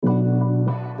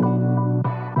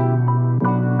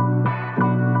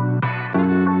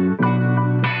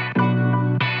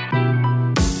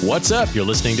What's up? You're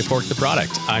listening to Fork the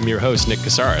Product. I'm your host, Nick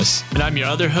Casares. And I'm your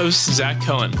other host, Zach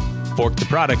Cohen. Fork the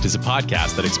Product is a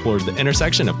podcast that explores the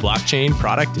intersection of blockchain,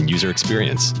 product, and user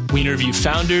experience. We interview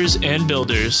founders and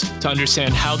builders to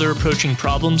understand how they're approaching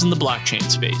problems in the blockchain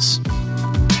space.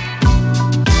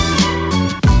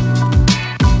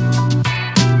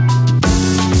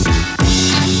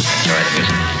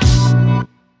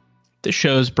 This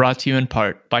show is brought to you in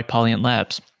part by Polyant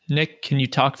Labs. Nick, can you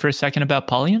talk for a second about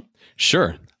Polyant?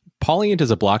 Sure. Polyant is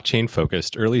a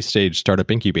blockchain-focused early-stage startup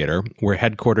incubator. We're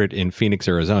headquartered in Phoenix,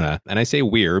 Arizona. And I say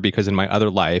we're because in my other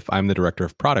life, I'm the director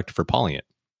of product for Polyant.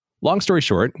 Long story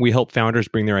short, we help founders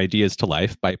bring their ideas to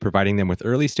life by providing them with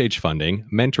early-stage funding,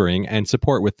 mentoring, and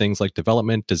support with things like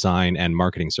development, design, and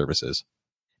marketing services.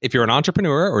 If you're an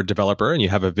entrepreneur or developer and you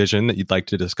have a vision that you'd like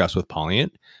to discuss with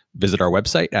Polyant, visit our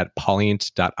website at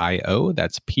polyant.io.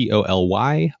 That's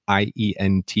POLYIENT.io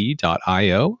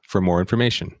for more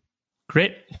information.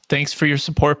 Great. Thanks for your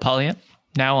support, Polyant.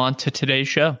 Now on to today's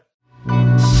show.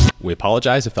 We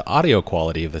apologize if the audio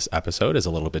quality of this episode is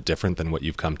a little bit different than what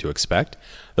you've come to expect.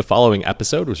 The following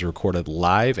episode was recorded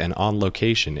live and on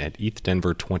location at ETH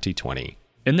Denver 2020.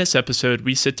 In this episode,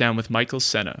 we sit down with Michael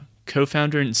Sena,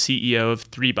 co-founder and CEO of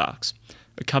ThreeBox,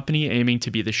 a company aiming to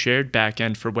be the shared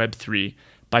backend for Web3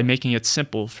 by making it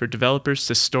simple for developers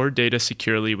to store data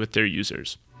securely with their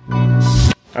users.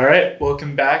 All right,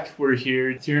 welcome back. We're here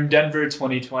in Denver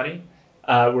 2020.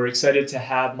 We're excited to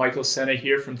have Michael Sena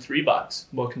here from ThreeBox.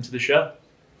 Welcome to the show.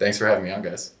 Thanks for having me on,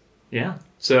 guys. Yeah.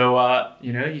 So,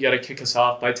 you got to kick us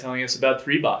off by telling us about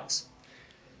ThreeBox.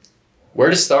 Where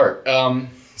to start?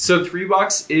 So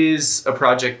ThreeBox is a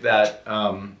project that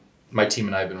my team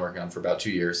and I have been working on for about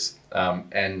 2 years.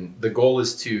 And the goal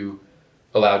is to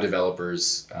allow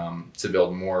developers to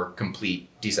build more complete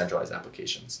decentralized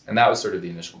applications. And that was sort of the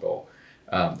initial goal.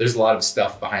 There's a lot of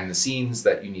stuff behind the scenes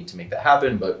that you need to make that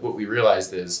happen. But what we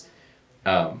realized is,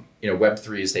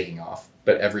 Web3 is taking off,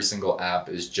 but every single app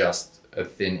is just a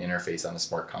thin interface on a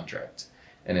smart contract.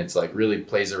 And it's like really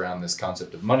plays around this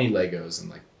concept of money Legos and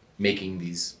like making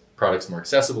these products more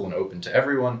accessible and open to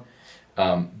everyone.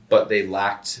 But they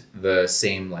lacked the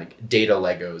same like data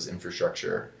Legos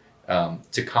infrastructure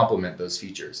to complement those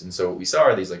features. And so what we saw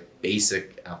are these like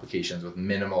basic applications with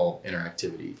minimal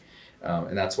interactivity.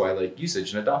 And that's why like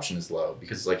usage and adoption is low,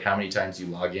 because like how many times you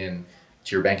log in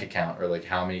to your bank account, or like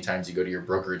how many times you go to your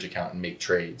brokerage account and make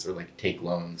trades or like take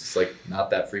loans. It's like not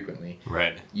that frequently.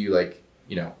 Right. You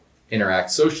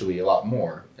interact socially a lot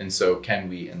more. And so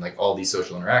and like all these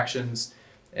social interactions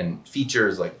and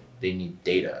features, like they need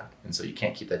data. And so you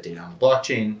can't keep that data on the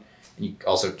blockchain, and you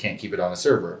also can't keep it on a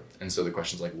server. And so the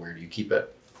question is like, where do you keep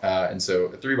it? And so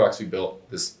at ThreeBox, we built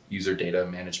this user data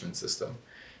management system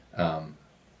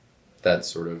that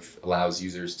sort of allows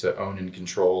users to own and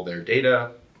control their data,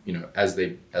 as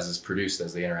it's produced,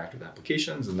 as they interact with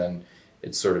applications. And then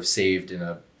it's sort of saved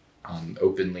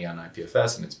openly on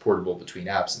IPFS, and it's portable between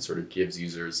apps, and sort of gives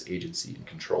users agency and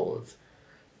control of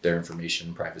their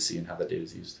information, privacy, and how that data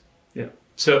is used. Yeah.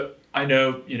 So I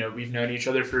know, we've known each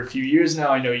other for a few years now.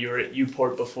 I know you were at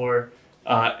Uport before,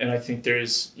 and I think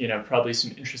there's, probably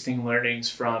some interesting learnings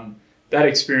from that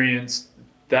experience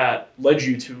that led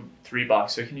you to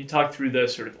ThreeBox. So can you talk through the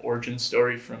sort of origin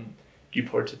story from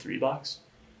Uport to ThreeBox?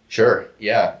 Sure.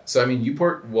 Yeah. So,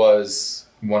 Uport was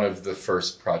one of the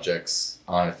first projects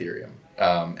on Ethereum,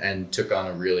 and took on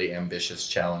a really ambitious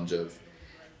challenge of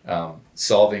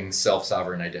solving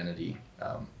self-sovereign identity.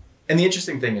 And the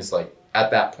interesting thing is, like,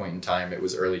 at that point in time, it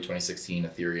was early 2016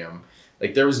 Ethereum,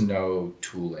 like there was no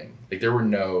tooling, like there were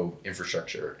no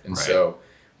infrastructure. And right. So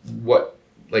what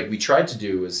we tried to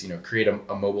do was, create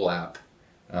a mobile app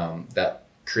that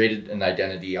created an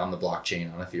identity on the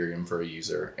blockchain on Ethereum for a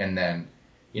user. And then,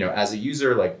 as a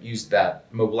user, used that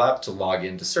mobile app to log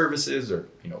into services or,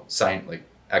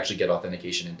 actually get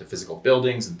authentication into physical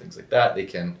buildings and things like that. They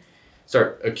can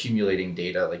start accumulating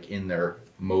data in their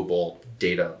mobile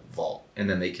data vault. And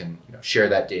then they can share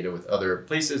that data with other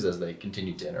places as they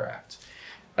continue to interact.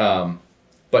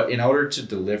 But in order to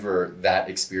deliver that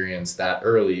experience that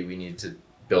early, we needed to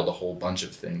build a whole bunch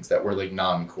of things that were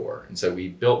non-core. And so we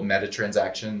built meta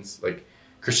transactions.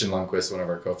 Christian Lundquist, one of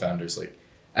our co-founders,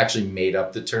 actually made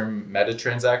up the term meta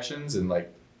transactions in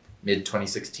mid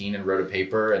 2016 and wrote a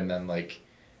paper. And then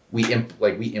we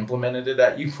implemented it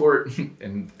at Uport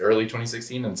in early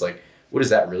 2016. And it's what does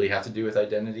that really have to do with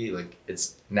identity?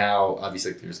 It's now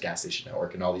obviously there's gas station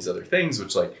network and all these other things,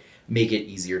 which make it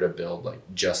easier to build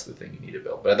just the thing you need to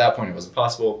build. But at that point it wasn't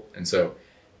possible. And so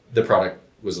the product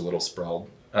was a little sprawled.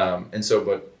 And so,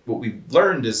 but what we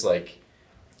learned is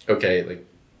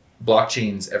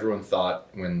blockchains, everyone thought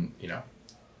when,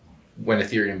 when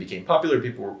Ethereum became popular,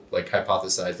 people were like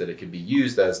hypothesized that it could be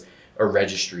used as a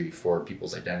registry for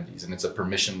people's identities. And it's a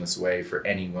permissionless way for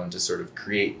anyone to sort of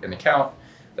create an account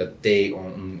that they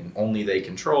own and only they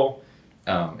control.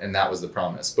 And that was the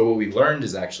promise. But what we learned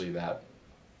is actually that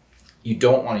you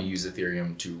don't want to use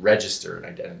Ethereum to register an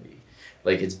identity.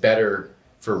 Like, it's better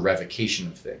for revocation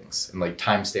of things and like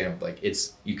timestamp. Like,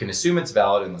 you can assume it's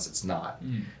valid unless it's not.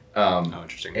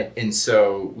 Interesting. And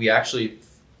so we actually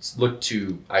look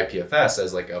to IPFS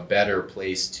as like a better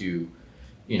place to,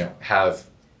 have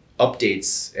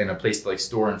updates and a place to like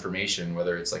store information,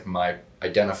 whether it's like my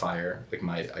identifier, like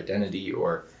my identity,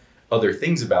 or other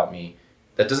things about me,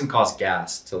 that doesn't cost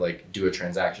gas to like do a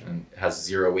transaction and has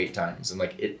 0 wait times. And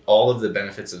like all of the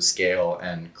benefits of scale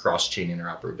and cross-chain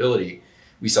interoperability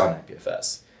we saw in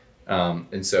IPFS.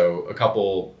 And so a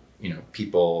couple,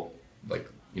 people like,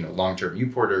 long-term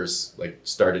U-porters like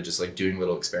started just like doing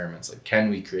little experiments. Like, can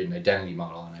we create an identity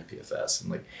model on IPFS? And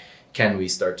like, can we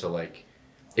start to like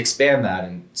expand that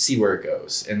and see where it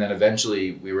goes? And then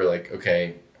eventually we were like,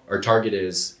 okay, our target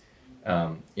is,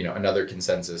 another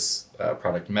consensus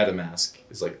product, MetaMask,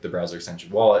 is like the browser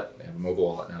extension wallet. They have a mobile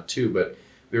wallet now too. But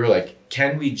we were like,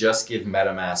 can we just give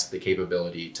MetaMask the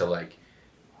capability to like,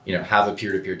 have a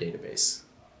peer-to-peer database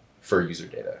for user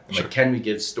data? And like, can we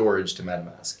give storage to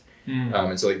MetaMask?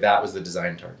 And so like that was the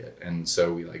design target. And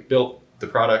so we like built the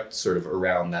product sort of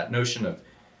around that notion of,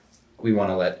 we want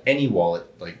to let any wallet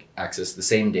like access the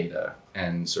same data,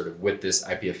 and sort of with this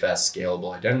IPFS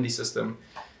scalable identity system.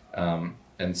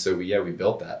 And so we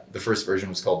built that. The first version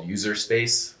was called User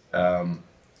Space,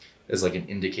 as like an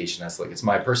indication as like, it's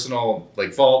my personal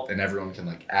like vault and everyone can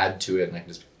like add to it and I can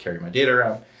just carry my data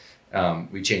around.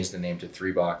 We changed the name to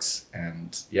 3box,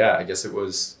 and I guess it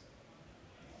was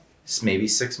maybe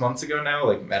 6 months ago now,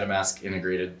 like MetaMask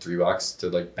integrated 3box to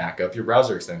like back up your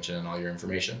browser extension and all your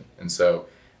information. And so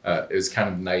it was kind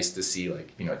of nice to see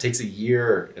like, it takes a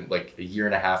year and like a year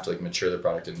and a half to like mature the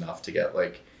product enough to get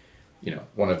like,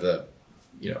 one of the,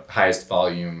 highest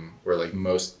volume or like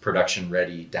most production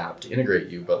ready dApp to integrate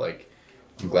you. But like,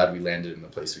 I'm glad we landed in the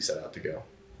place we set out to go.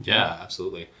 Yeah,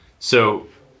 absolutely. So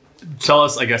tell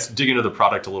us, I guess, dig into the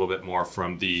product a little bit more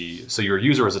so you're a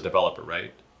user as a developer,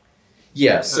 right?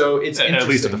 Yeah, so it's at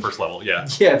least at the first level, yeah.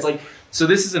 Yeah, it's like, so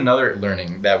this is another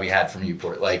learning that we had from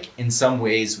Uport. Like, in some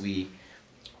ways, we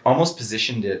almost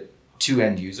positioned it to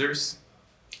end users.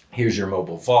 Here's your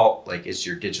mobile vault, like it's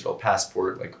your digital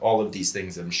passport, like all of these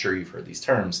things. I'm sure you've heard these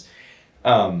terms.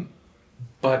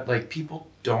 But like, people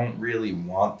don't really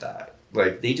want that.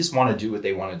 Like, they just want to do what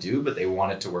they want to do, but they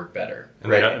want it to work better.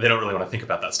 And right? They don't really want to think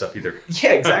about that stuff either.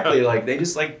 Yeah, exactly. Like, they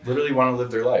just like literally want to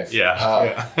live their life.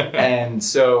 Yeah. And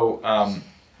so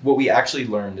what we actually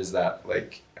learned is that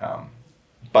like,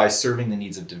 by serving the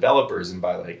needs of developers and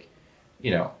by like,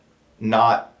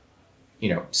 not,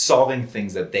 solving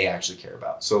things that they actually care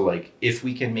about. So like, if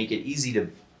we can make it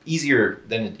easier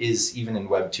than it is even in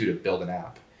Web 2 to build an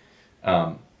app,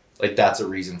 like that's a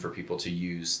reason for people to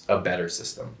use a better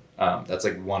system. That's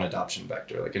like one adoption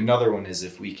vector. Like, another one is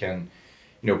if we can,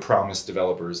 promise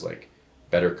developers like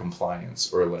better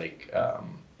compliance or like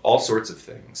all sorts of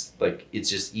things. Like,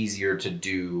 it's just easier to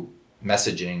do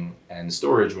messaging and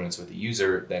storage when it's with a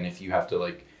user than if you have to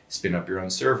like spin up your own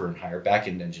server and hire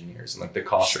backend engineers, and like the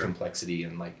cost, complexity,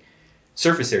 and like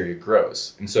surface area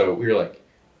grows. And so we were like,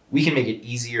 we can make it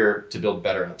easier to build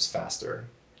better apps faster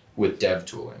with dev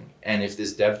tooling. And if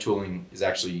this dev tooling is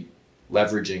actually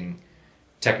leveraging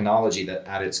technology that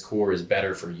at its core is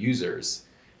better for users,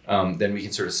 then we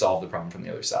can sort of solve the problem from the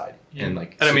other side. Yeah. And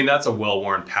like, I mean, that's a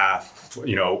well-worn path,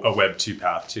 a Web 2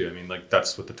 path too. I mean, like,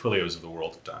 that's what the Twilios of the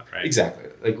world have done, right? Exactly.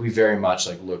 Like, we very much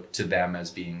like look to them as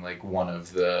being like one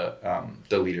of the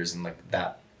leaders in like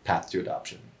that path to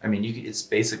adoption. I mean, it's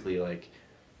basically like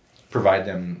provide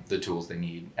them the tools they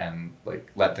need and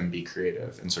like let them be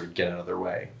creative and sort of get out of their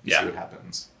way and see what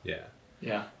happens.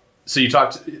 Yeah. So you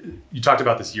talked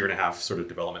about this 1.5 year sort of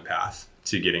development path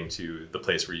to getting to the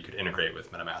place where you could integrate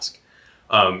with MetaMask.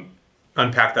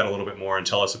 Unpack that a little bit more and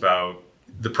tell us about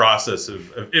the process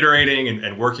of iterating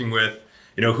and working with,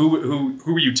 who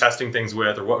were you testing things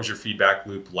with, or what was your feedback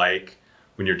loop like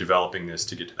when you're developing this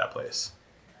to get to that place?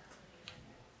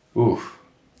 Ooh,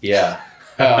 yeah.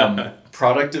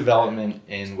 Product development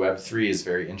in Web3 is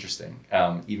very interesting,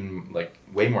 even like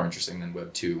way more interesting than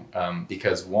Web 2,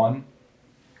 because one,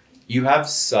 you have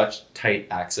such tight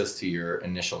access to your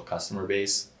initial customer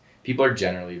base. People are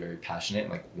generally very passionate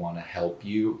and like want to help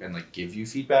you and like give you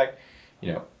feedback.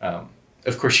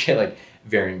 Of course, you get like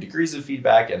varying degrees of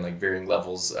feedback and like varying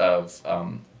levels of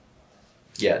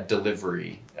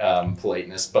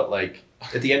politeness. But like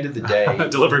at the end of the day,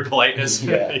 delivery politeness.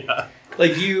 Yeah.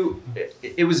 like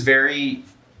it was very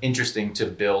interesting to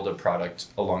build a product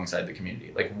alongside the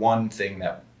community. Like one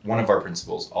of our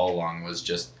principles all along was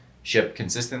just ship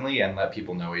consistently and let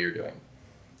people know what you're doing.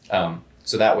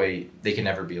 So that way they can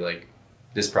never be like,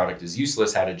 this product is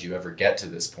useless. How did you ever get to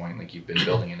this point? Like you've been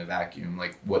building in a vacuum.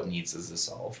 Like what needs does this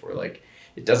solve? Or like,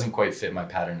 it doesn't quite fit my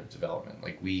pattern of development.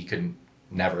 Like we could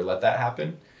never let that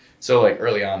happen. So like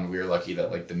early on, we were lucky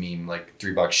that like the meme, like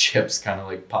 $3 ships kind of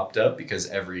like popped up because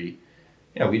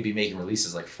we'd be making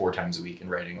releases like 4 times a week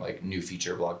and writing like new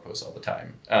feature blog posts all the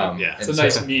time. It's a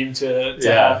nice meme to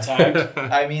have tagged.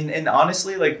 I mean, and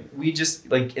honestly, like we just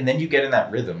like, and then you get in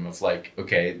that rhythm of like,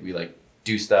 okay, we like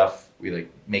do stuff, we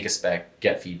like make a spec,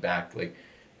 get feedback, like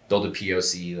build a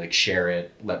POC, like share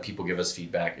it, let people give us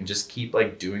feedback, and just keep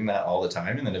like doing that all the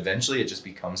time. And then eventually it just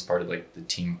becomes part of like the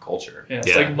team culture. Yeah,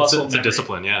 it's like muscle it's a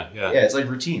discipline. Yeah. Yeah, it's like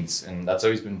routines, and that's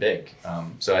always been big.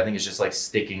 So I think it's just like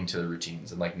sticking to the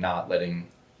routines and like not letting,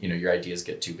 your ideas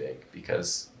get too big,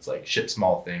 because it's like ship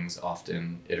small things,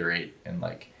 often iterate, and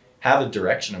like have a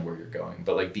direction of where you're going,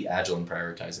 but like be agile in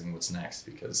prioritizing what's next,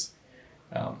 because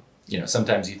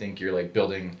sometimes you think you're like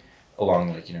building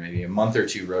along like maybe a month or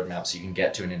 2 roadmap so you can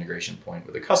get to an integration point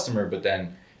with a customer, but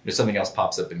then something else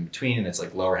pops up in between and it's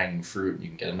like lower hanging fruit, and you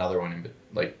can get another one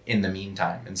in the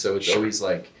meantime. And so it's always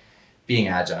like being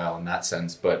agile in that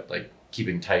sense, but like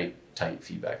keeping tight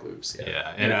feedback loops.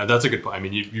 And that's a good point. I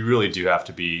mean, you really do have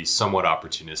to be somewhat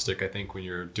opportunistic, I think, when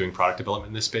you're doing product development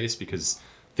in this space, because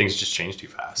things just change too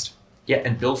fast. Yeah,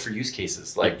 and build for use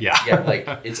cases. Like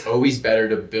it's always better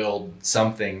to build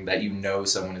something that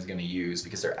someone is going to use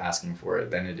because they're asking for it,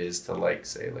 than it is to like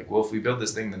say like, well, if we build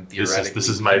this thing, then theoretically this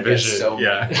is my vision. So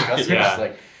many customers.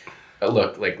 Like,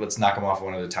 look, like let's knock them off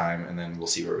one at a time, and then we'll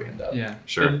see where we end up. Yeah,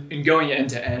 sure. And going end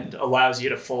to end allows you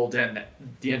to fold in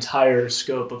the entire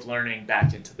scope of learning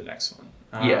back into the next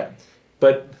one.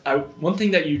 But one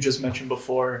thing that you just mentioned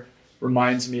before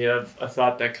reminds me of a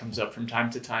thought that comes up from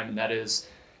time to time, and that is,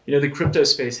 the crypto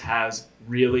space has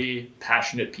really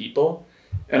passionate people.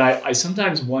 And I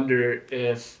sometimes wonder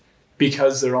if,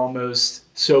 because they're almost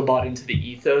so bought into the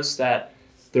ethos that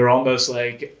they're almost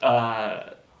like,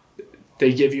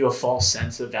 they give you a false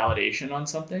sense of validation on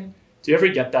something. Do you ever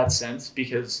get that sense?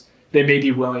 Because they may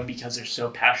be willing, because they're so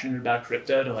passionate about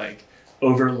crypto, to like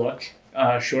overlook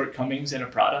shortcomings in a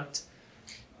product.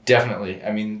 Definitely.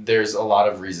 I mean, there's a lot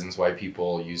of reasons why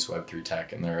people use Web3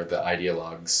 tech, and they're the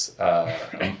ideologues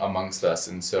amongst us.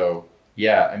 And so,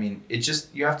 yeah, I mean,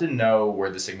 you have to know where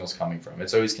the signal's coming from.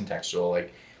 It's always contextual.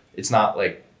 Like, it's not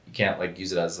like you can't like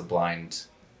use it as a blind,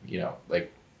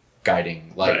 like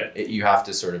guiding. Like you have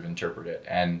to sort of interpret it.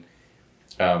 And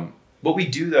what we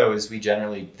do though is we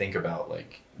generally think about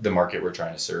like the market we're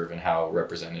trying to serve and how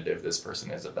representative this person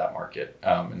is of that market.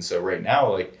 And so right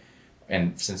now, like,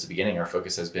 and since the beginning, our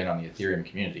focus has been on the Ethereum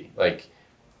community, like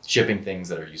shipping things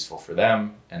that are useful for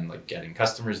them and like getting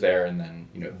customers there. And then,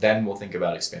 then we'll think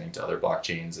about expanding to other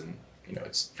blockchains. And,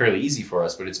 it's fairly easy for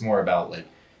us, but it's more about like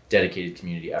dedicated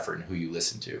community effort and who you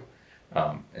listen to.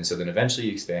 And so then eventually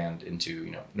you expand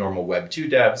into, normal Web 2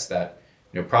 devs that,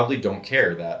 probably don't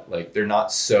care, that like they're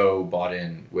not so bought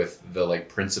in with the like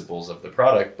principles of the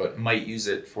product, but might use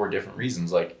it for different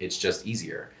reasons. Like it's just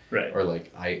easier. Right. Or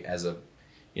like I, as a,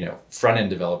 front end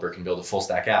developer, can build a full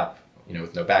stack app,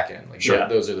 with no back end. Like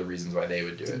those are the reasons why they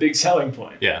would do it. It's a big selling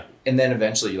point. Yeah. And then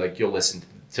eventually like you'll listen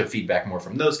to feedback more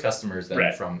from those customers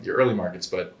than from your early markets.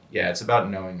 But yeah, it's about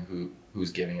knowing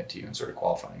who's giving it to you and sort of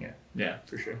qualifying it. Yeah,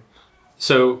 for sure.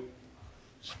 So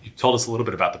you told us a little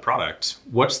bit about the product.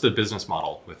 What's the business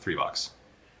model with 3Box?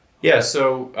 Yeah,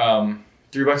 so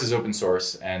 3Box is open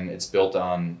source, and it's built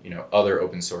on other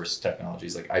open source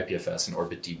technologies like IPFS and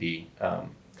OrbitDB,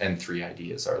 and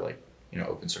 3ID is our like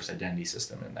open source identity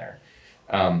system in there.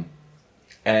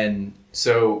 And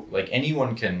so like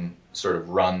anyone can sort of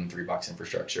run 3Box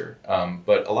infrastructure,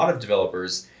 but a lot of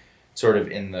developers sort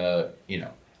of in the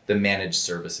the managed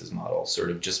services model sort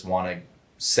of just want to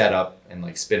set up and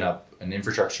like spin up an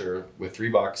infrastructure with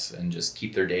 3Box and just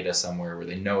keep their data somewhere where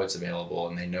they know it's available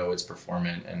and they know it's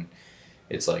performant, and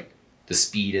it's like the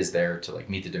speed is there to like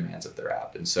meet the demands of their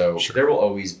app. And so there will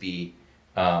always be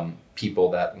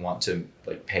people that want to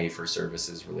like pay for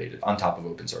services related on top of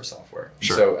open source software.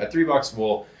 So at 3Box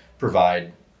we'll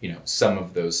provide some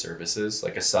of those services,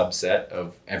 like a subset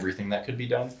of everything that could be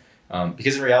done,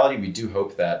 because in reality we do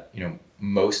hope that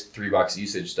most 3Box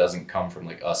usage doesn't come from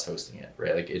like us hosting it,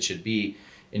 right? Like it should be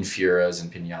Infuras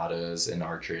and Pinatas and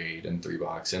Rtrade and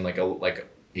 3Box and like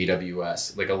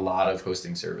AWS, like a lot of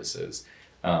hosting services.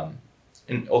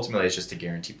 And ultimately it's just to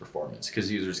guarantee performance,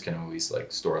 because users can always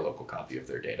like store a local copy of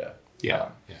their data.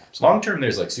 Long term,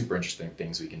 there's like super interesting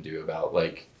things we can do about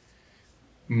like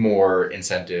more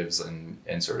incentives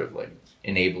and sort of like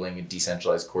enabling a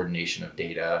decentralized coordination of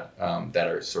data that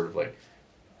are sort of like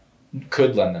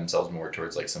could lend themselves more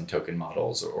towards like some token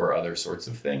models or other sorts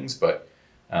of things. But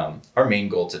our main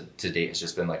goal to date has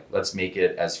just been like, let's make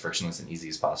it as frictionless and easy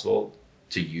as possible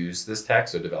to use this tech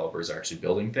so developers are actually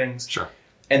building things. Sure.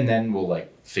 And then we'll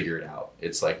like figure it out.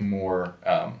 It's like more,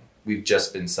 we've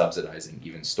just been subsidizing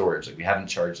even storage. Like we haven't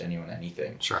charged anyone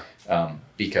anything. Sure.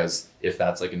 Because if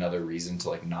that's like another reason to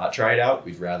like not try it out,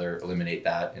 we'd rather eliminate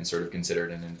that and sort of consider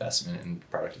it an investment in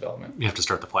product development. You have to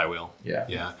start the flywheel. Yeah.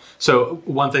 Yeah. So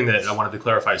one thing that I wanted to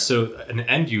clarify, so an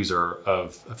end user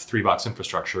of 3Box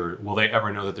infrastructure, will they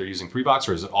ever know that they're using 3Box,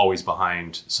 or is it always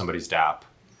behind somebody's DApp?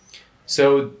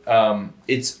 So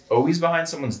it's always behind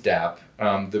someone's DApp.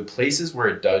 The places where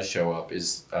it does show up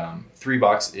is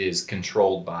 3Box is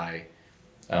controlled by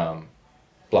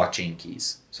blockchain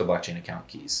keys, so blockchain account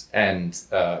keys. And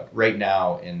right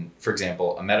now, in, for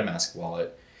example, a MetaMask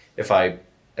wallet, if I,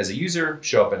 as a user,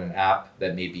 show up in an app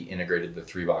that may be integrated to the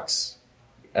 3Box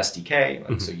SDK,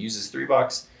 like, so uses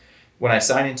 3Box, when I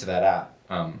sign into that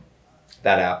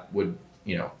app would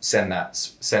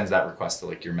sends that request to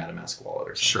like your MetaMask wallet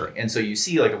or something. Sure. And so you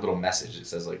see like a little message that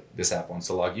says like this app wants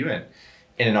to log you in.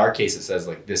 And in our case, it says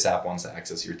like this app wants to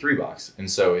access your 3Box. And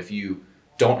so if you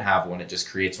don't have one, it just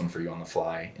creates one for you on the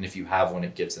fly. And if you have one,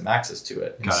 it gives them access to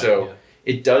it. And so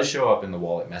it does show up in the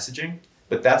wallet messaging,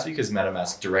 but that's because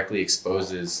MetaMask directly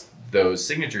exposes those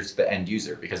signatures to the end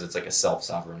user because it's like a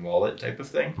self-sovereign wallet type of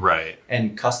thing. Right.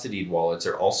 And custodied wallets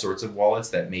are all sorts of wallets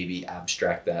that maybe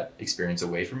abstract that experience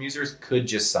away from users, could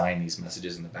just sign these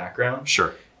messages in the background.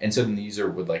 Sure. And so then the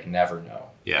user would like never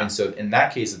know. Yeah. And so in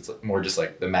that case, it's more just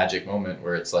like the magic moment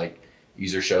where it's like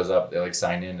user shows up, they like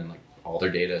sign in and like all their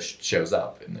data shows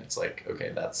up. And it's like,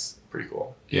 okay, that's pretty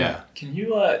cool. Yeah. Can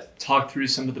you talk through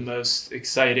some of the most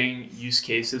exciting use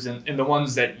cases and the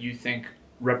ones that you think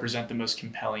represent the most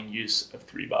compelling use of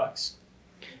 3Box?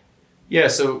 Yeah,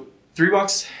 so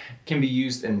 3Box can be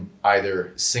used in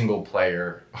either single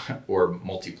player or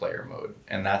multiplayer mode.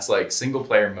 And that's like single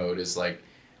player mode is like,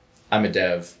 I'm a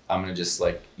dev, I'm gonna just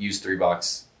like use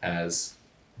 3Box as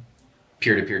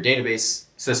peer-to-peer database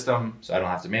system, so I don't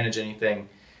have to manage anything.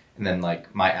 And then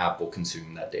like my app will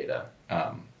consume that data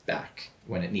back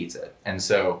when it needs it. And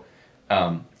so,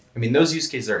 I mean, those use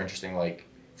cases are interesting. Like,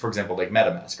 for example, like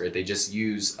MetaMask, right? They just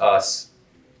use us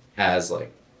as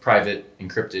like private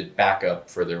encrypted backup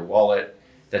for their wallet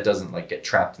that doesn't like get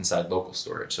trapped inside local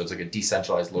storage. So it's like a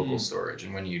decentralized local storage.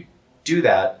 And when you do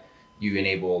that, you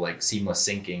enable like seamless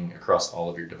syncing across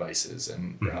all of your devices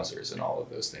and browsers and all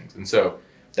of those things. And so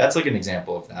that's like an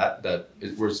example of that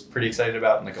we're pretty excited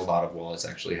about. And like a lot of wallets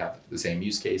actually have the same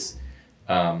use case.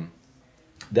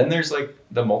 Then there's like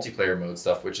the multiplayer mode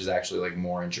stuff, which is actually like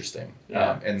more interesting.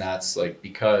 And that's like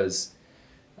because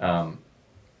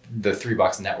the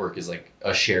 3Box network is like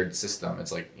a shared system.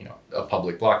 It's like, a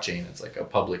public blockchain. It's like a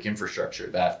public infrastructure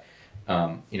that,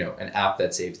 an app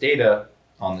that saves data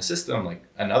on the system, like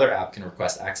another app can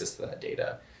request access to that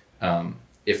data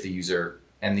if the user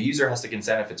has to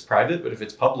consent if it's private, but if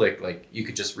it's public, like you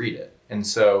could just read it. And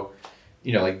so,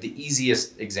 like the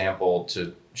easiest example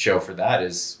to show for that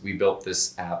is we built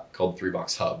this app called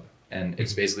 3Box Hub. And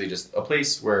it's basically just a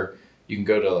place where you can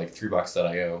go to like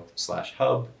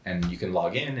 3box.io/hub and you can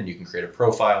log in and you can create a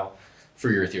profile for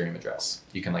your Ethereum address.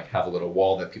 You can like have a little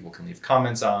wall that people can leave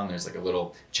comments on. There's like a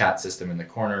little chat system in the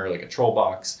corner, like a troll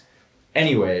box.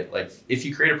 Anyway, like if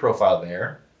you create a profile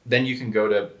there, then you can go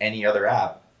to any other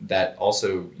app that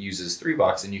also uses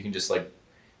 3Box and you can just like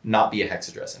not be a hex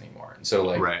address anymore. And so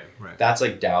like right. that's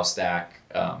like DAOstack,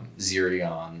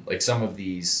 Zerion, like some of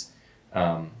these,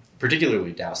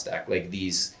 particularly DAOstack, like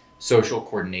these social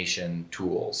coordination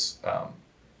tools,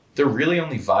 they're really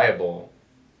only viable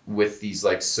with these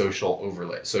like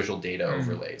social data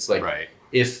overlays. Like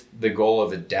if the goal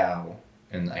of a DAO,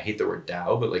 and I hate the word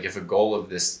DAO, but like if a goal of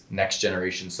this next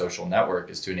generation social network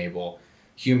is to enable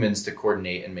humans to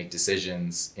coordinate and make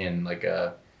decisions in like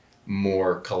a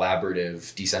more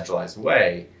collaborative, decentralized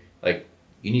way, like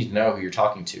you need to know who you're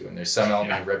talking to, and there's some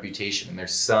element of reputation, and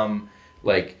there's some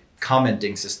like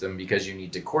commenting system because you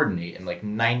need to coordinate, and like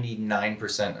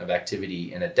 99% of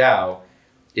activity in a DAO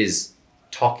is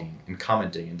talking and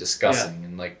commenting and discussing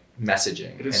and like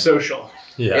messaging. It is social.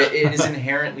 Yeah. It is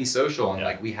inherently social, and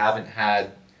like we haven't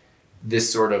had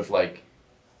this sort of like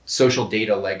social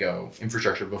data Lego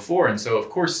infrastructure before, and so of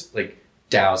course like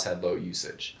DAOs had low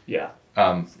usage. Yeah.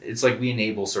 It's like we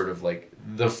enable sort of like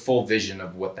the full vision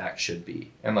of what that should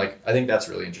be. And like, I think that's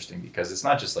really interesting because it's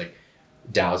not just like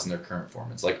DAOs in their current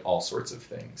form. It's like all sorts of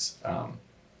things.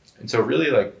 And so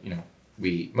really like,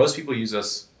 most people use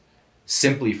us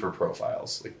simply for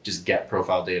profiles, like just get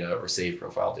profile data or save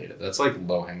profile data. That's like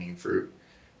low hanging fruit.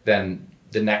 Then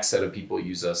the next set of people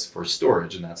use us for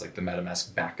storage, and that's like the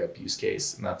MetaMask backup use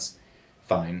case, and that's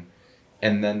fine.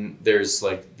 And then there's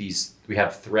like we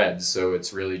have threads, so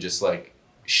it's really just like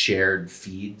shared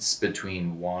feeds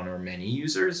between one or many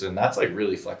users, and that's like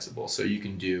really flexible. So you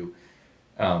can do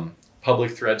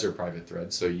public threads or private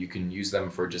threads, so you can use them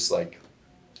for just like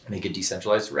make a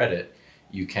decentralized Reddit.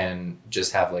 You can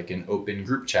just have like an open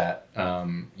group chat.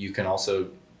 You can also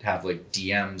have like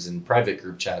DMs and private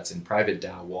group chats and private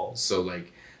DAO walls. So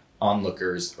like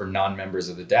onlookers or non-members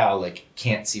of the DAO like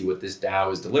can't see what this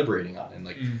DAO is deliberating on. And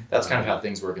like that's kind of how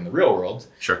things work in the real world.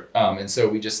 Sure. And so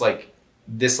we just like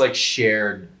this like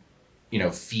shared,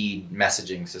 feed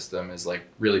messaging system is like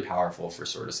really powerful for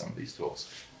sort of some of these tools.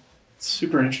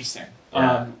 Super interesting.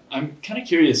 Yeah. I'm kind of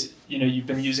curious, you've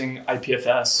been using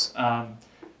IPFS.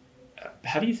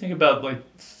 How do you think about like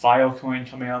Filecoin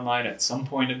coming online at some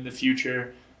point in the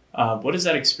future? What is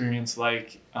that experience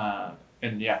like?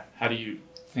 And how do you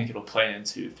think it'll play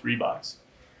into 3Box?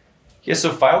 Yeah,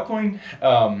 so Filecoin,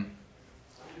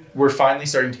 we're finally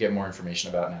starting to get more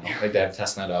information about now. Like they have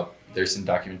testnet up, there's some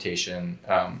documentation,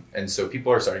 and so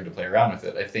people are starting to play around with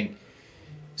it. I think,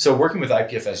 so working with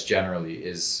IPFS generally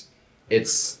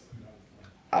it's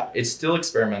still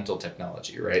experimental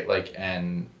technology, right? Like,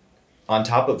 and on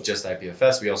top of just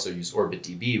IPFS, we also use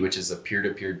OrbitDB, which is a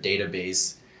peer-to-peer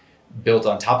database built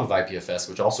on top of IPFS,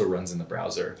 which also runs in the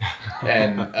browser.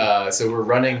 And so we're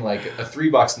running like a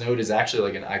 3Box node is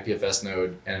actually like an IPFS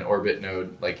node and an Orbit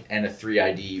node, like, and a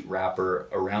 3ID wrapper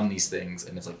around these things.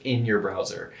 And it's like in your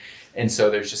browser. And so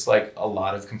there's just like a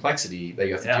lot of complexity that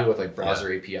you have to deal with, like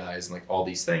browser APIs and like all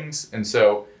these things. And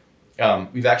so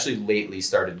we've actually lately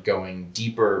started going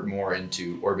deeper more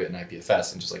into Orbit and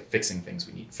IPFS and just like fixing things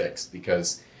we need fixed,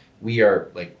 because we are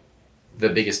like the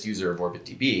biggest user of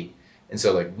OrbitDB. And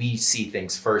so like we see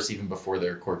things first even before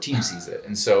their core team sees it.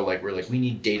 And so like we're like, we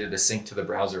need data to sync to the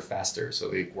browser faster.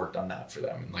 So we worked on that for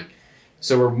them. And like,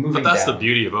 so we're moving. But that's down. the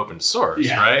beauty of open source,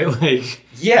 right? Like,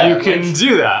 yeah, you can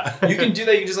do that. You can do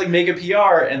that. You can just like make a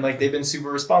PR, and like they've been super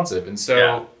responsive. And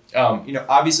so,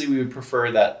 obviously we would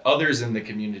prefer that others in the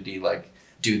community like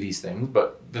do these things.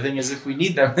 But the thing is, if we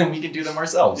need them, then we can do them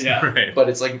ourselves. Yeah. Right. But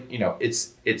it's like,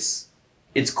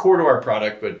 it's core to our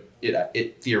product, but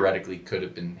it theoretically could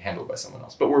have been handled by someone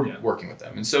else, but we're working with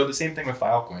them. And so the same thing with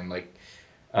Filecoin, like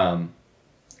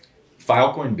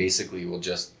Filecoin basically will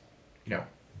just,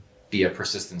 be a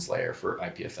persistence layer for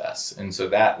IPFS. And so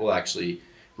that will actually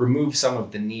remove some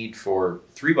of the need for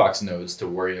 3Box nodes to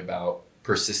worry about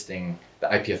persisting the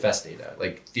IPFS data.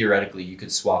 Like theoretically, you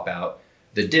could swap out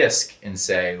the disk and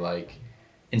say like,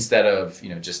 instead of,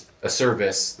 just a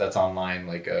service that's online,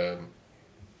 like an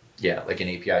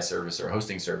API service or a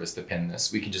hosting service to pin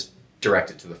this, we can just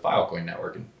direct it to the Filecoin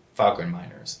network and Filecoin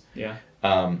miners. Yeah.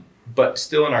 But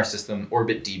still in our system,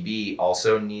 OrbitDB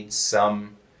also needs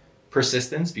some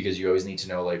persistence, because you always need to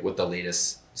know like what the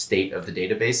latest state of the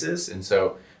database is. And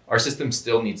so our system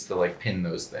still needs to like pin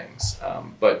those things.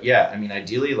 But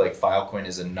ideally like Filecoin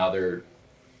is another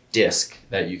disk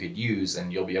that you could use,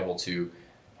 and you'll be able to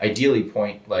ideally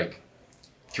point like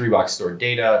 3Box stored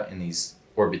data in these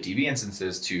OrbitDB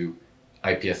instances to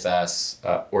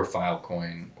IPFS or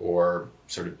Filecoin or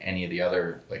sort of any of the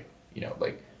other like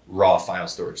raw file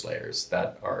storage layers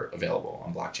that are available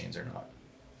on blockchains or not.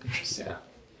 Interesting. Yeah.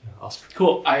 Awesome.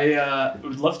 Cool. I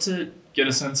would love to get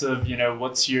a sense of,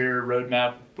 what's your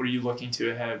roadmap? What are you looking to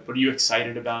ahead? What are you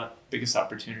excited about? Biggest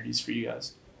opportunities for you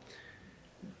guys?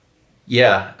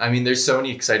 Yeah, there's so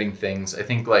many exciting things. I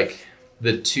think like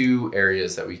the two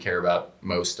areas that we care about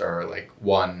most are like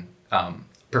one,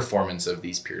 performance of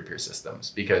these peer-to-peer systems,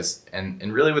 because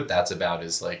and really what that's about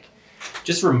is like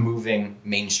just removing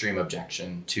mainstream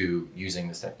objection to using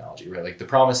this technology, right? Like the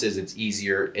promise is it's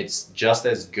easier, it's just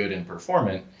as good and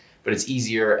performant, but it's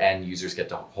easier and users get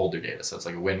to hold their data. So it's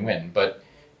like a win-win. But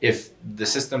if the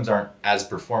systems aren't as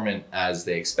performant as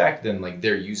they expect, then like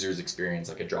their users experience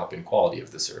like a drop in quality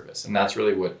of the service. And that's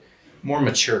really what more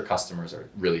mature customers are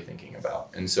really thinking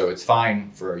about. And so it's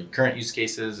fine for our current use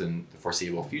cases and the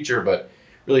foreseeable future, but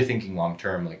really thinking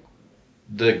long-term, like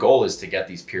the goal is to get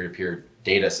these peer-to-peer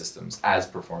data systems as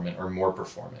performant or more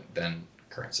performant than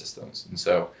current systems. And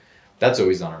so that's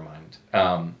always on our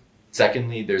mind.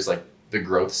 Secondly, there's like the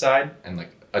growth side and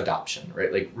like adoption,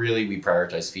 right? Like really we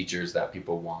prioritize features that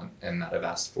people want and that have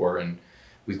asked for, and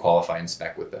we qualify and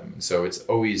spec with them. And so it's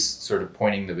always sort of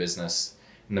pointing the business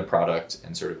and the product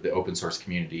and sort of the open source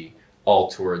community all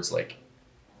towards like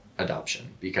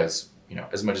adoption, because,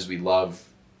 as much as we love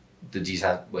the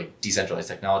decentralized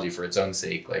technology for its own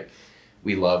sake, like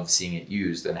we love seeing it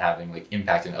used and having like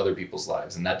impact in other people's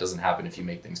lives. And that doesn't happen if you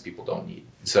make things people don't need.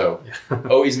 So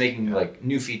always making like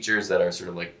new features that are sort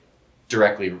of like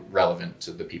directly relevant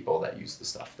to the people that use the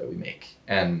stuff that we make.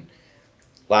 And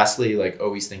lastly, like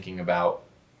always thinking about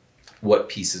what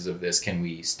pieces of this can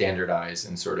we standardize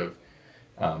and sort of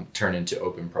turn into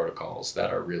open protocols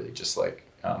that are really just like,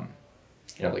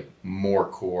 like more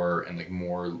core and like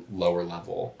more lower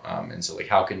level. And so like,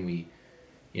 how can we,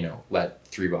 let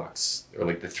 3box or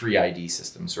like the 3ID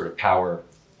system sort of power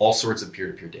all sorts of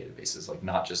peer-to-peer databases, like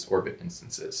not just Orbit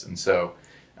instances. And so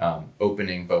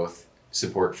opening both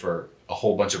support for a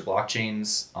whole bunch of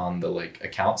blockchains on the like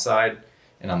account side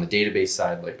and on the database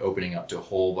side, like opening up to a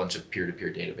whole bunch of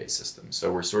peer-to-peer database systems.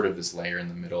 So we're sort of this layer in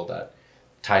the middle that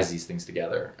ties these things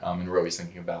together. And we're always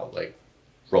thinking about like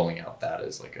rolling out that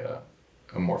as like a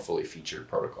more fully featured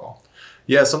protocol.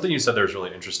 Yeah, something you said there is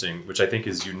really interesting, which I think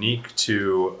is unique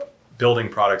to building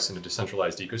products in a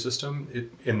decentralized ecosystem,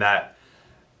 in that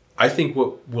I think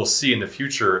what we'll see in the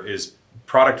future is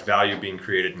product value being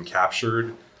created and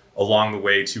captured along the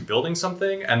way to building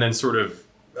something and then sort of,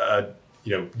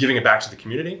 giving it back to the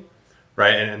community,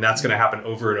 right? And that's going to happen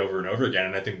over and over and over again.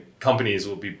 And I think companies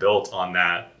will be built on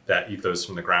that ethos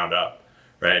from the ground up,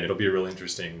 right? And it'll be a really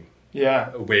interesting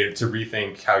way to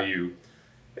rethink how you...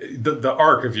 The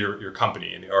arc of your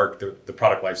company and the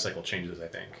product life cycle changes, I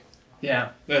think. Yeah,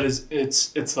 that is,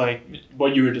 it's like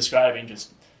what you were describing,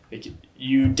 just like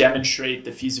you demonstrate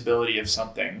the feasibility of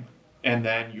something and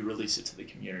then you release it to the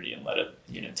community and let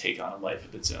it, take on a life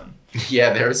of its own.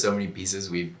 Yeah, there are so many pieces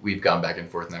we've gone back and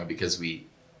forth now because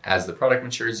as the product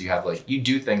matures, you have like, you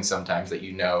do things sometimes that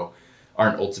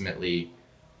aren't ultimately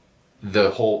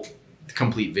the whole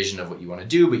complete vision of what you want to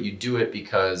do, but you do it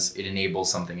because it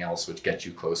enables something else which gets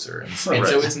you closer. And so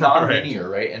it's non-linear,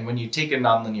 right? And when you take a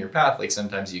non-linear path, like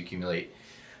sometimes you accumulate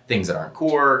things that aren't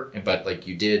core, but like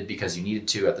you did because you needed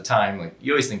to at the time. Like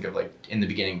you always think of like in the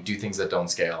beginning, do things that don't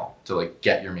scale to like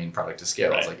get your main product to scale.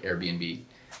 Right. It's like Airbnb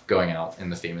going out in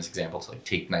the famous example to like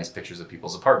take nice pictures of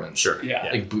people's apartments. Sure. Yeah.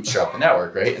 Like bootstrap the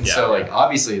network, right? And so like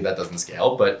obviously that doesn't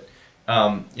scale, but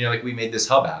like we made this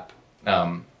hub app.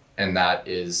 And that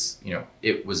is,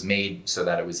 it was made so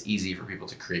that it was easy for people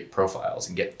to create profiles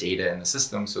and get data in the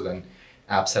system. So then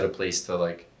apps had a place to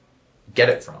like get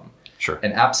it from. Sure.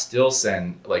 And apps still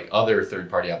send like other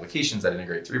third-party applications that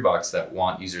integrate 3box that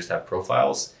want users to have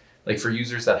profiles. Like for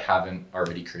users that haven't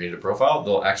already created a profile,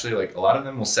 they'll actually like a lot of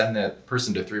them will send the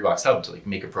person to 3box Hub to like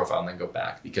make a profile and then go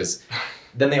back because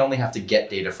then they only have to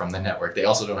get data from the network. They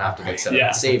also don't have to like set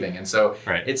up the saving. And so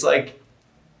it's like,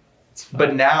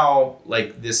 but now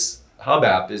like this hub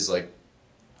app is like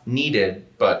needed,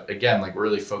 but again, like we're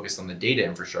really focused on the data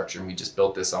infrastructure and we just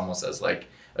built this almost as like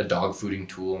a dog fooding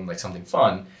tool and like something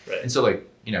fun. Right. And so like,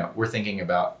 we're thinking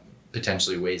about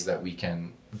potentially ways that we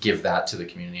can give that to the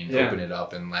community and open it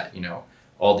up and let,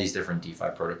 all these different DeFi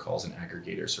protocols and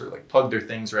aggregators sort of like plug their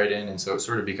things right in. And so it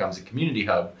sort of becomes a community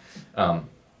hub.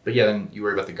 But then you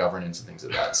worry about the governance and things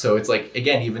like that. So it's like,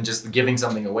 again, even just giving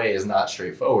something away is not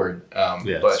straightforward. But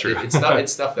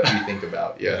it's stuff that we think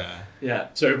about. Yeah.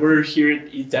 So we're here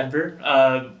at ETH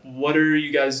Denver. What are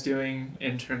you guys doing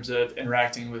in terms of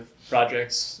interacting with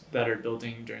projects that are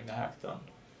building during the hackathon?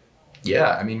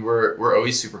 Yeah, I mean, we're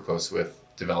always super close with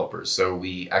developers. So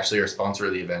we actually are sponsor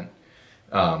of the event.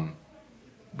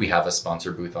 We have a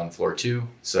sponsor booth on floor 2.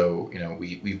 So,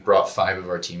 we've brought 5 of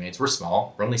our teammates. We're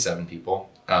small. We're only 7 people.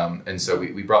 And so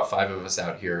we brought 5 of us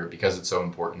out here because it's so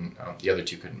important. The other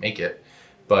 2 couldn't make it.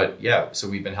 But so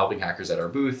we've been helping hackers at our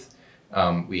booth.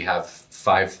 We have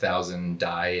 5,000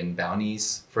 DAI and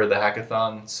bounties for the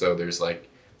hackathon. So there's like,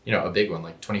 a big one,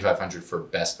 like 2,500 for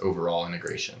best overall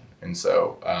integration. And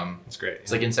so that's great.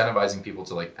 It's like incentivizing people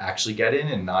to like actually get in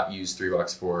and not use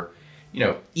 3box for,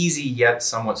 easy yet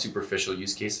somewhat superficial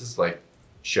use cases like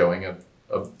showing a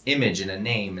image and a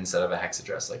name instead of a hex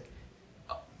address. Like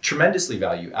tremendously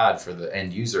value add for the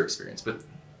end user experience, but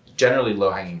generally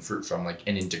low hanging fruit from like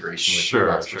an integration with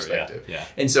 3box perspective. Yeah.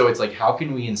 And so it's like, how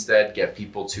can we instead get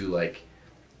people to like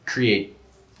create,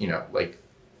 like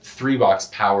 3box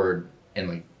powered and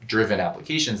like driven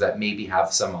applications that maybe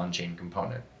have some on-chain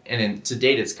component. And to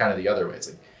date, it's kind of the other way. It's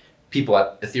like people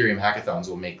at Ethereum hackathons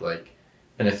will make like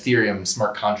an Ethereum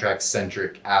smart contract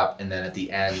centric app. And then at the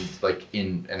end, like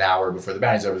in an hour before the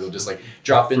bounty's over, they'll just like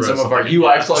drop in some of our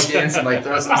UI plugins and like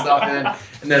throw some stuff in.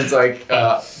 And then it's like,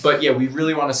 but yeah, we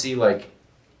really want to see like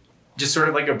just sort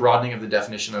of like a broadening of the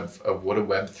definition of what a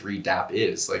Web3 dApp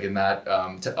is. Like in that,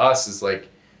 to us is like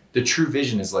the true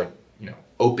vision is like,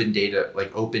 open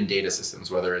data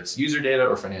systems, whether it's user data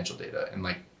or financial data, and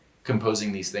like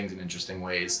composing these things in interesting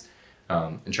ways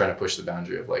and trying to push the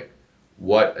boundary of like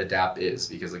what a dApp is,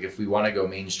 because like if we want to go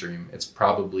mainstream, it's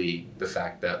probably the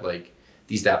fact that like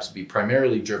these dApps would be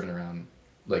primarily driven around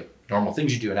like normal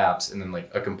things you do in apps, and then like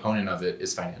a component of it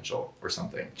is financial or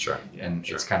something. Sure. And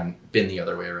it's kind of been the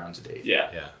other way around to date.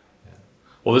 Yeah.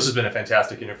 Well, this has been a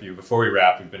fantastic interview. Before we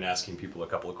wrap, we've been asking people a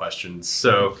couple of questions.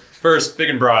 So first, big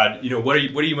and broad, what are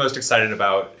you most excited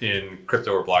about in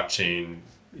crypto or blockchain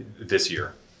this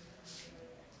year?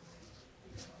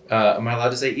 Am I allowed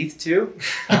to say ETH too?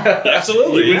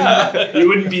 Absolutely. Yeah. You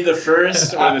wouldn't be the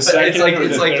first or the second.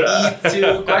 It's like ETH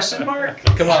 2 question mark?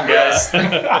 Come on, guys.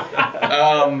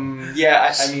 I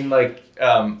mean, like,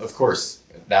 of course,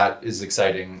 that is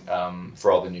exciting for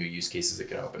all the new use cases it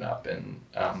can open up and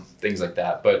things like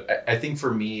that. But I think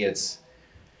for me, it's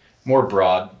more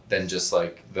broad than just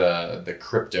like the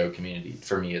crypto community.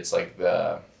 For me, it's like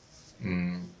the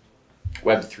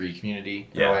Web3 community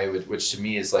in a way, which to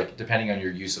me is like, depending on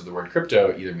your use of the word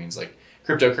crypto, either means like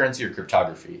cryptocurrency or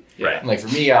cryptography. Right. And like for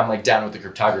me, I'm like down with the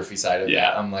cryptography side of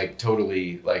that. I'm like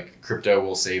totally like crypto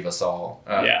will save us all.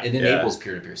 It enables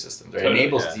peer-to-peer systems, right? It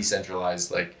enables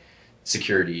decentralized like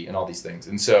security and all these things.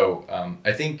 And so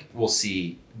I think we'll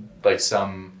see like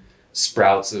some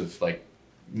sprouts of like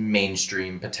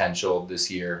mainstream potential this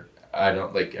year. I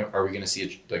don't like, are we going to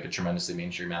see a tremendously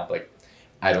mainstream app? Like,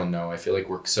 I don't know. I feel like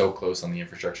we're so close on the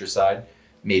infrastructure side.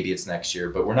 Maybe it's next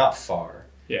year, but we're not far.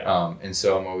 Yeah. And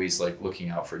so I'm always like looking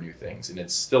out for new things, and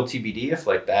it's still TBD if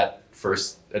like that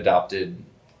first adopted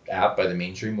app by the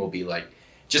mainstream will be like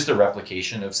just a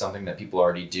replication of something that people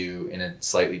already do in a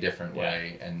slightly different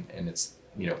way, and it's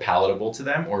palatable to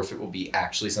them, or if it will be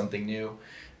actually something new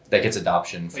that gets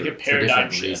adoption for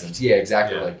different reasons. Yeah,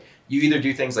 exactly. Yeah. Like you either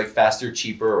do things like faster,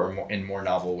 cheaper, or in more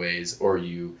novel ways, or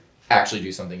you actually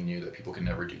do something new that people can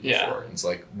never do before. And it's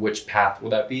like, which path will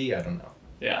that be? I don't know.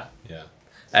 Yeah.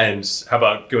 And how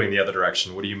about going the other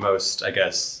direction? What are you most, I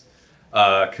guess,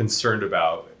 concerned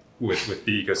about with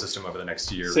the ecosystem over the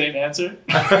next year? Same answer?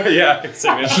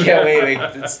 Same answer. Yeah, wait,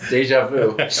 it's deja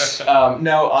vu.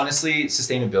 No, honestly,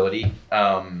 sustainability.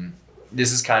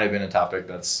 This has kind of been a topic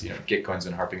that's, Gitcoin's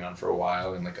been harping on for a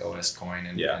while, and like OS Coin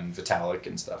and Vitalik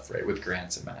and stuff, right, with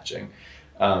grants and matching.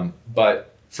 But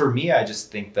for me, I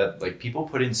just think that like people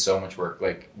put in so much work,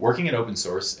 like working in open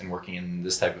source and working in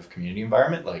this type of community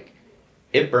environment, like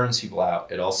it burns people out.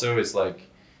 It also is like,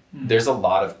 there's a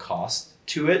lot of cost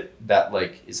to it that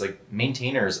like is like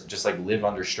maintainers just like live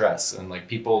under stress, and like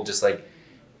people just like,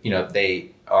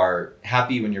 they are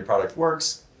happy when your product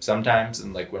works sometimes,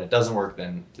 and like when it doesn't work,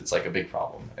 then it's like a big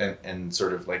problem. And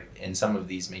sort of like, and some of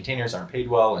these maintainers aren't paid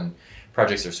well, and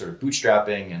projects are sort of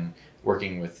bootstrapping and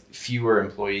working with fewer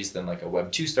employees than like a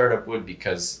Web 2 startup would,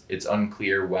 because it's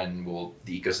unclear when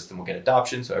the ecosystem will get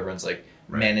adoption. So everyone's like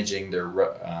managing their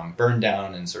burn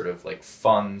down and sort of like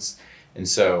funds. And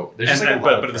so there's just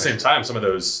but at the same time, some of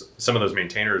those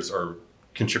maintainers are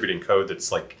contributing code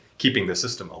that's like keeping the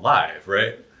system alive,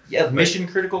 right? Yeah, mission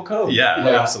critical code. Yeah,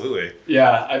 absolutely.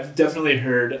 Yeah, I've definitely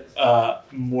heard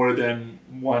more than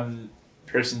one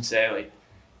person say like,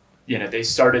 they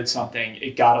started something,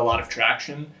 it got a lot of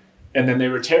traction, and then they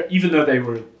were even though they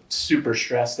were super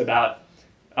stressed about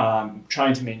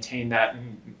trying to maintain that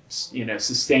and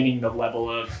sustaining the level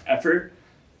of effort,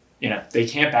 they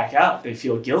can't back out. They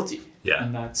feel guilty. Yeah,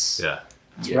 and that's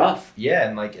rough. Yeah,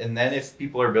 and then if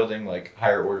people are building like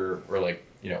higher order or like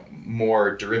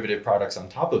more derivative products on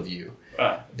top of you,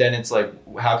 then it's like,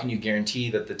 how can you guarantee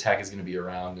that the tech is going to be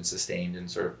around and sustained and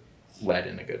sort of led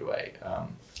in a good way?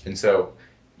 And so,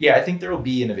 yeah, I think there will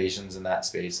be innovations in that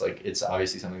space. Like it's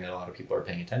obviously something that a lot of people are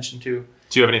paying attention to.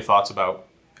 Do you have any thoughts about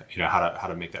how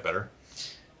to make that better?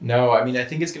 No, I mean, I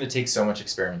think it's going to take so much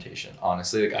experimentation,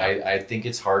 honestly. Like, I think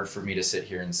it's hard for me to sit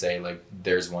here and say, like,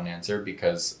 there's one answer,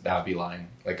 because that would be lying.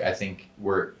 Like, I think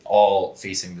we're all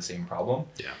facing the same problem.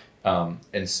 Yeah.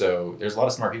 And so there's a lot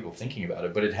of smart people thinking about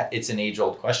it, but it's an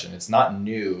age-old question. It's not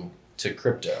new to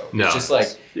crypto. No. It's just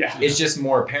like, it's just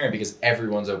more apparent because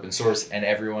everyone's open source and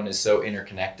everyone is so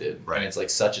interconnected. Right. And it's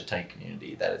like such a tight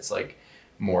community that it's like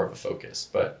more of a focus.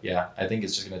 But yeah, I think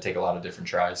it's just going to take a lot of different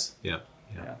tries. Yeah.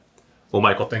 Well,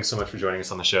 Michael, thanks so much for joining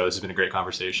us on the show. This has been a great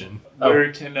conversation.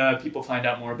 Where can people find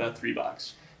out more about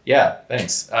 3box? Yeah,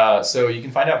 thanks. So you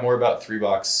can find out more about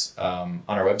 3box on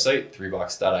our website,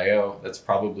 3box.io. That's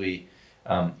probably,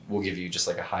 we'll give you just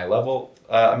like a high level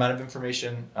amount of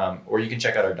information, or you can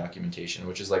check out our documentation,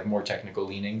 which is like more technical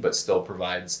leaning, but still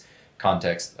provides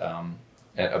context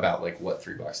about like what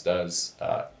 3box does.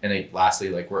 And lastly,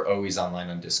 like we're always online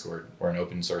on Discord. We're an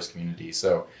open source community.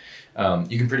 So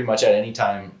you can pretty much at any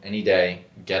time, any day,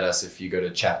 get us if you go to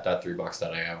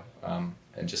chat.3box.io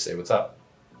and just say what's up.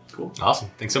 Cool. Awesome.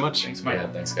 Thanks so much. Thanks, Michael.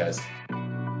 Yeah, thanks, guys.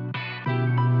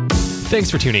 Thanks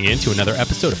for tuning in to another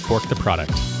episode of Fork the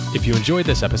Product. If you enjoyed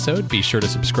this episode, be sure to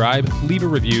subscribe, leave a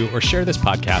review, or share this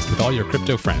podcast with all your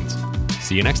crypto friends.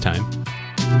 See you next time.